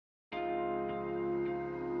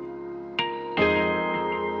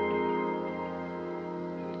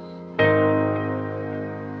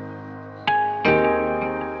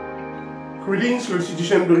Greetings,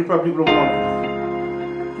 Constitution of the Republic of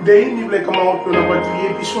Vanuatu. Today, we will come out with about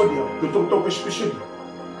 3 episodes to talk especially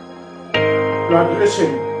to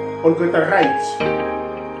addressing on the rights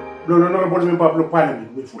of the Honorable Member of the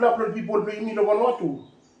Parliament. We full upload people to email Vanuatu.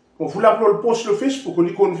 We full upload post to Facebook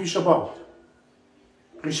we confused about.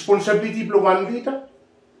 Responsibility of one leader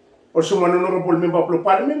or someone Honorable Member of the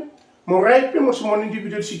Parliament, more right or someone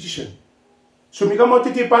individual citizen. So we come out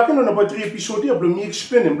to take on about 3 episodes of me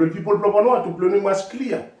explain them, the people of Vanuatu, the was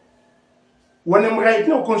clear. When I'm right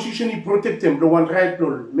now, constitution protect them, the one right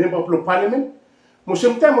member of the Parliament, but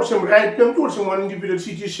sometimes some right them to someone individual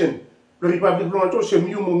citizen, the Republic of Vanuatu, some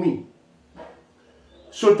you me.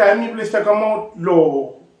 So time you place to come out,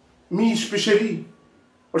 me especially,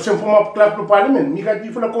 or some form of club of Parliament, me got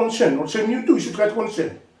different concern, or some you too should get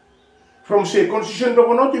concern. From say constitution of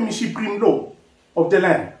Vanuatu, me supreme law of the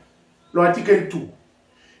land. Article 2.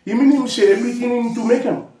 It means say everything in to make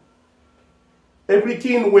them.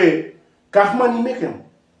 Everything where government make them.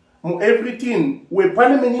 Everything where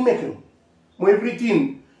parliament make them.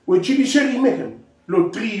 Everything where judiciary make them. Lo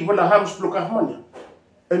three wala hams lo government.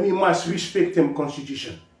 And we must respect them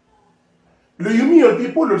constitution. Lo you mean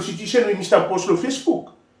people lo citizen we Mr. Post lo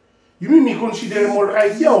Facebook. You mean me consider them all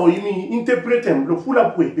right here or you mean interpret them lo full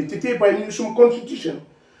up way. But by me some constitution.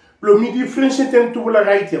 Lo me difference them to the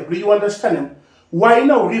right here. You understand them? Why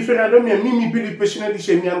now referendum me believe personally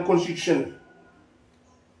say me unconstitutional.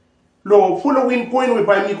 Lo following point we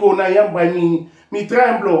by me go na yam by me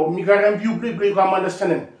tremble me garan view play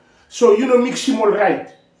understand them. So you know maximal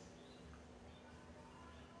right.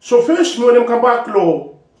 So first me when them come back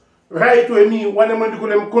lo right to me one them call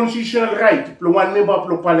them constitutional right lo one member of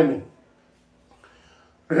the parliament.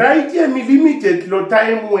 Right here, me limited the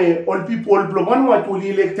time where all people want to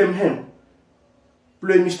elect him.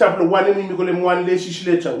 Me stop one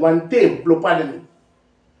legislature, one term, the parliament.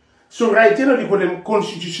 So right here, they call them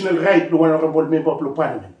constitutional right, the honorable member of the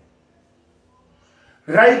parliament.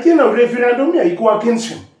 Right here, the referendum, you go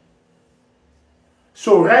against him.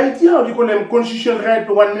 So right here, they call them constitutional right,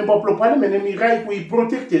 the one member of the parliament, and the right we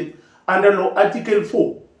protected under the Article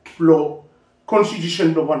 4, the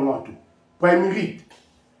Constitution of Vanuatu. Primary read.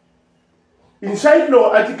 Inside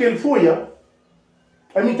law, Article 4,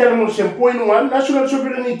 I mean, tell them point 1, national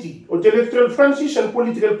sovereignty of the electoral franchise and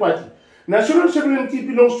political party. National sovereignty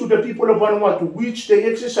belongs to the people of Vanuatu, which they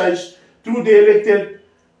exercise through the elected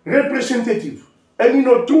representative. I mean,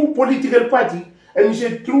 not through political party, and we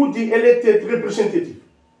say through the elected representative.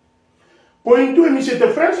 Point 2, we say the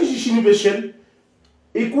franchise is universal,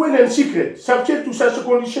 equal and secret, subject to such a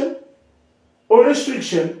condition or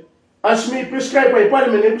restriction as may prescribed by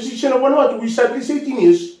Parliament and position of Vanuatu with at least 18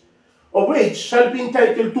 years of age shall be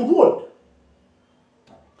entitled to vote.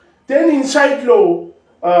 Then inside law,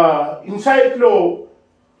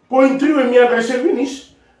 point 3 when we address finish,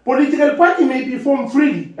 political party may be formed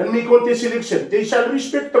freely and may contest election. They shall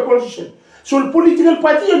respect the constitution. So the political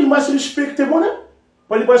party you must respect them,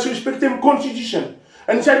 but you must respect them constitution.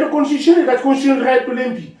 And inside the constitution, you got constitutional right to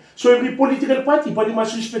MP. So every political party, but you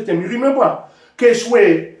must respect them. You remember case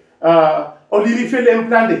where only referendum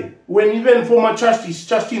planned when even former Justice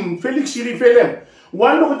Felix he referendum.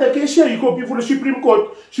 One look at the case here, you go before the Supreme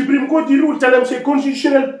Court. Supreme Court the rule tell them say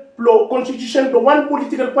constitutional law, constitution to one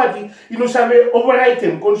political party, you know have override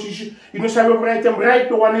them, constitution, you know have override them right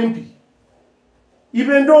to one MP.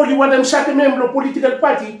 Even though you want them sack a member of political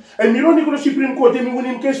party, and you don't go to the Supreme Court, and you win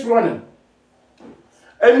him case from them.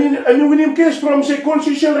 And you win him case from say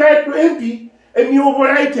constitutional right to MP, and you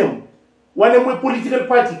override them. One of political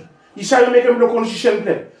party. He shall make them the constitution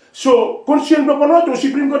plan. So, constitution of Vanuatu,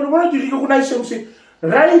 Supreme Court of Vanuatu, recognize them say,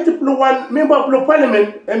 right to one member of the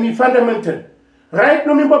parliament and fundamental. Right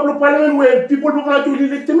to member of the parliament where people of Vanuatu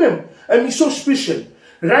elect them. And it's so special.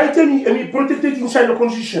 Right and protected inside the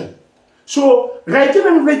constitution. So, right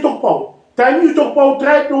and we talk about. Time you talk about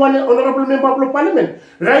right to one honorable member of the parliament.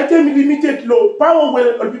 Right and limited law power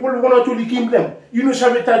where people of Vanuatu elect them. You know,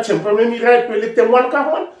 have touch them. From any right to elect them one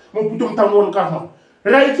government. One government.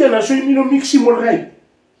 Right here, so you know maximal right.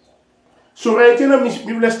 So right here,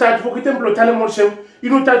 we will start for example, you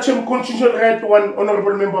know touch them constitutional right to one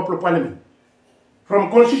honorable member of the parliament. From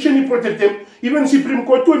constitution, you protect them. Even Supreme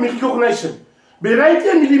Court too, we recognize them. But right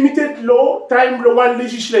here, we limited law time law one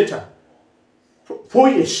legislature. 4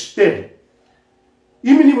 years, 10.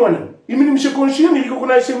 Even one. Even the constitution, we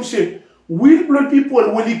recognize them. Say, will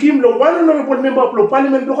people will give the one honorable member of the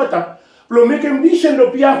parliament to make a mission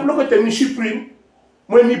of the Supreme.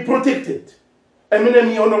 When we protected, I mean,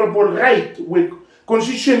 any honorable right with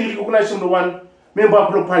constitution recognizing the one member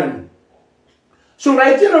of the parliament. So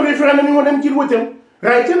right here, the referendum, we want them to deal with them.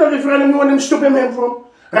 Right here, the referendum, we want them to stop them from.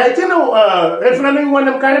 Right now, referendum you want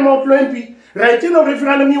them carry out law MP. Right now,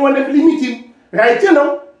 referendum you want them limit him. Right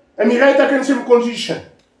now, and me right against him constitution.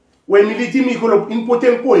 When me limit him, he go up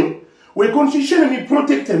important point. When constitution me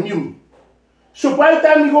protect him, you. So by the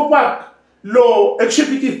time we go back, law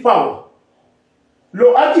executive power.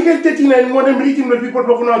 Law Article 39, one of them reading the people of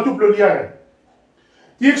Vanuatu,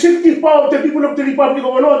 the executive power of the people of the Republic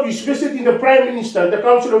of Vanuatu is vested in the Prime Minister, the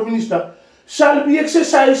Council of Ministers, shall be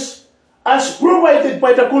exercised as provided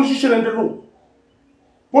by the Constitution and the law.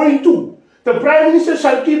 Point 2. The Prime Minister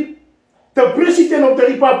shall keep the President of the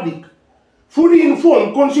Republic fully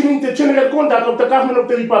informed concerning the general conduct of the government of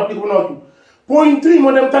the Republic of Vanuatu. Point 3,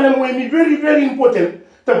 Madam Talamwe, very, very important.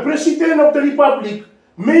 The President of the Republic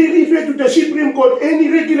may refer to the Supreme Court any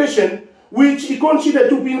regulation which he considered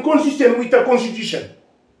to be inconsistent with the Constitution.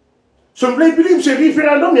 Some believe the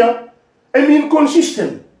referendum is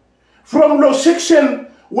inconsistent. From the section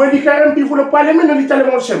where the current people of Parliament and the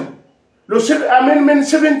Amendment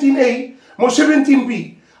 17A or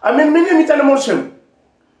 17B, Amendment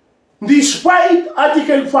despite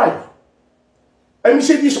Article 5. And we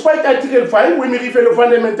say despite Article 5, when we refer to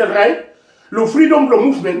fundamental right, the freedom of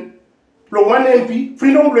movement, the one MP,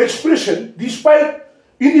 freedom of expression, despite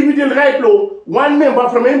individual right law, one member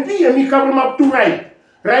from MP, and we cover them up to right.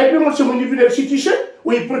 Right them also individual citizen,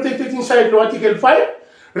 we protected inside the Article 5.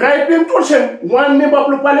 Right them also one member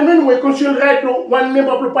of the Parliament, we consider right law, one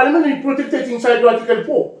member of the Parliament, we protected inside the Article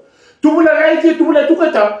 4. Tubula right here, tubula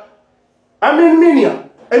tukata,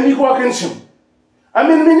 amendment, and we go against him.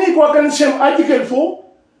 Amendment go against him, Article 4,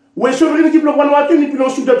 where sovereignty of Vanuatu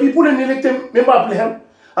belongs to the people and elected member of them.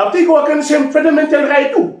 After go against him, fundamental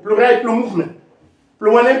right too, the right to movement. The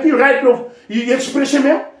one MP right of expression,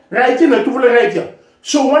 right in a tubula right here.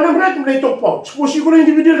 So one of them right to talk about. Suppose you go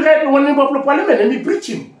individual right to one member of the Parliament and we preach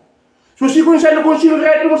him. So you go inside the constitutional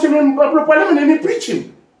right to one member of the Parliament and we preach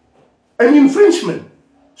him. An infringement.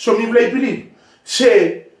 So me believe.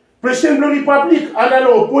 Say, President of the Republic, and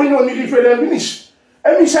allow point on the referendum minister.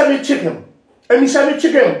 And we savait check him. And we savait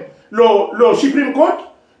check him. Le Supreme Court,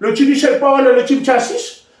 le judicial power, le Chief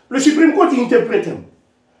Justice, le Supreme Court interprète him.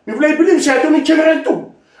 Me believe c'est Attorney General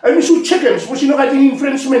too. And we should check him. Suppose you know that in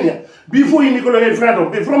infringement before you make a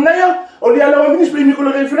referendum. But from now, on the allow minister to make a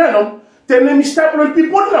referendum, then we start with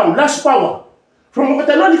people now, last power. From what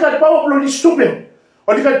I know, they got power to stop him.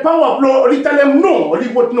 Or they got power to tell them no, or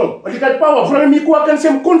they vote no. Or they got power from me to work on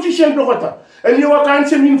some constitution to water. And you work on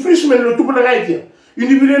some infringement to the right here.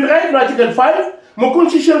 Individual right, Article 5, more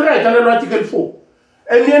constitutional right, and Article 4.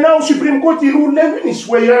 And then now Supreme Court, you rule them finish,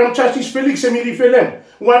 where you are Justice Felix and you refer them.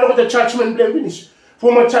 One of the judgment them finish.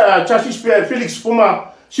 Former Justice Felix,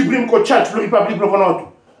 former Supreme Court Judge for the Republic of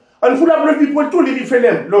Vanuatu. And for the people too, they refer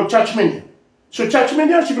them, the judgment. So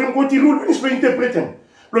judgment, Supreme Court rule is to interpret them.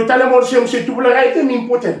 Le talent aussi, c'est tout le right est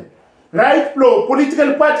important. Right, le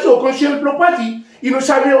political party ou constitutional party, ils ne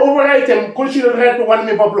savent override them, constitutional right to one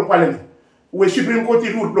member of the Parliament. Where Supreme Court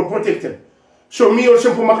rule to protect them. So me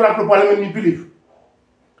also for my Parliament, me believe.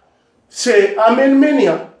 C'est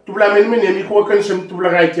amendment, tout l'amendment, me crois que c'est tout le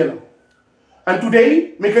right. And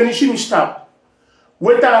today, mechanism is stop.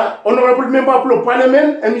 With the honorable member of the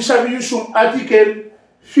Parliament, and we have used Article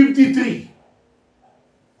 53.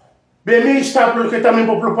 Beme stop le keta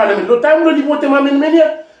member of the Parliament. The time lo di vote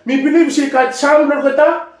amendment, me believe c'est que semble le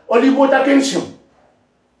keta, on li vote against him.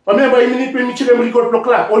 But me by minute me check them record the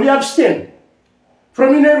clock, only abstain.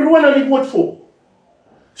 From in everyone on li vote for.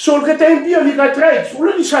 So le keta MP on li got rights. Vous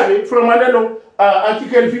le savez, from Article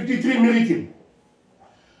 53 military.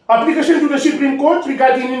 Application to the Supreme Court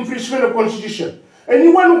regarding infringement of Constitution.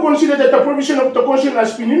 Anyone who considers that the provision of the Constitution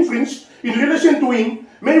has been infringed in relation to him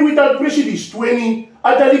may, without prejudice to any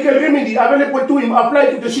other legal remedy available to him, apply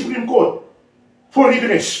to the Supreme Court for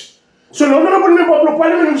redress. So the honorable member of the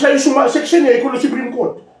Parliament will say section here called the Supreme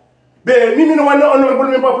Court. But me no one honorable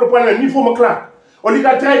member of the Parliament, me former clerk, or they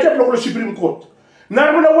got tried to block the Supreme Court. Now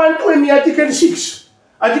I want to in Article 6.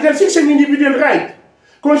 Article 6 is an individual right.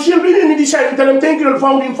 Constitution me decide to thank you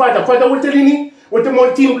founding father. Father will tell you what the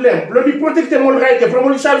more team blame. Bloody protect them all right from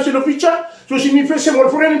all service in the future. So she me face more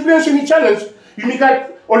foreign influence in the challenge. You make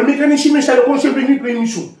that all mechanism is a concept in the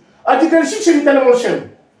issue. Article 6 is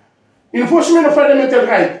an enforcement of fundamental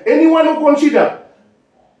right. Anyone who consider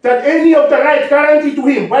that any of the right guaranteed to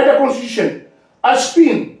him by the Constitution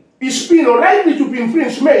is been or likely to be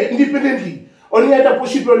infringed may independently only other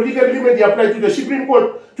possible legal remedy apply to the Supreme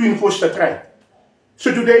Court to enforce that right.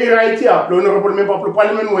 So today, right here, the honorable member of the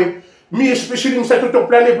Parliament, way, me especially in statute of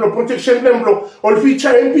plan, the protection plan, all feature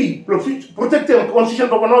MP, protect them, constitution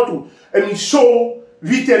of Vanuatu, and it's so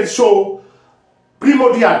vital, so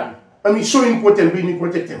primordial, and it's so important we need to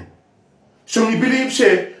protect them. So me believe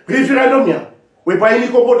say referendum ya. We buy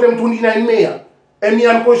ni ko votem 29 May. And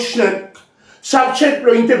constitution subject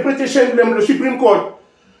lo interpretation lo Supreme Court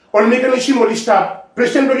on mechanism lista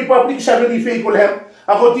President of the Republic sa verify ko hem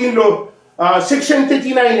according lo section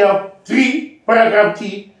 39 ya 3 paragraph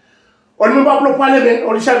T on member of parliament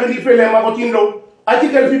or sa verify hem according lo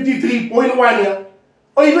article 53.1 ya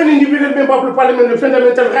or even individual member of parliament the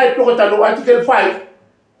fundamental right to lo article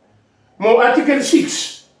 5 mo article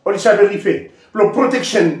 6 or sa verify lo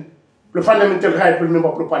protection lo fundamental right for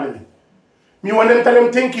member of parliament. Me want them tell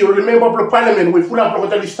them thank you. Remember the parliament we full up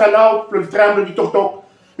the stand out, the tram the talk.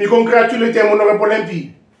 Me congratulate them honorable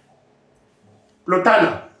MP.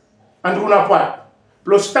 Plotana, Andruna Pat.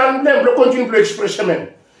 Plo stand them, plo continue to express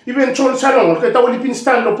them. Even Chon Salon, the Tawali Pin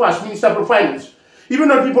stand no pass, Minister of Finance. Even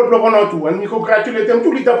the people of Vanuatu, and me congratulate them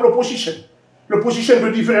to lead the proposition. The position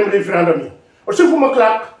to different referendum. Also for my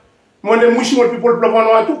clerk, when them wishing people of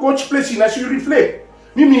Vanuatu, coach place in as you reflect.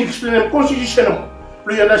 Me explain them constitutional.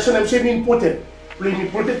 Plus il y en a qui sont important. Plus ils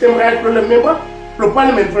protègent les right pour les membres. Le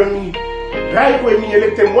parlement pour les right pour les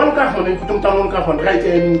électeurs moins carrément, ils font tant moins carrément right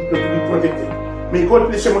pour protéger. Mais quand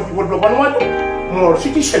les gens qui votent le Vanuatu, more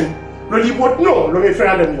citizen, le vote non, le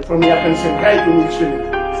référendum pour les personnes right pour les élections.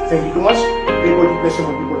 Thank you so much. Et quand les gens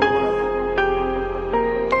qui votent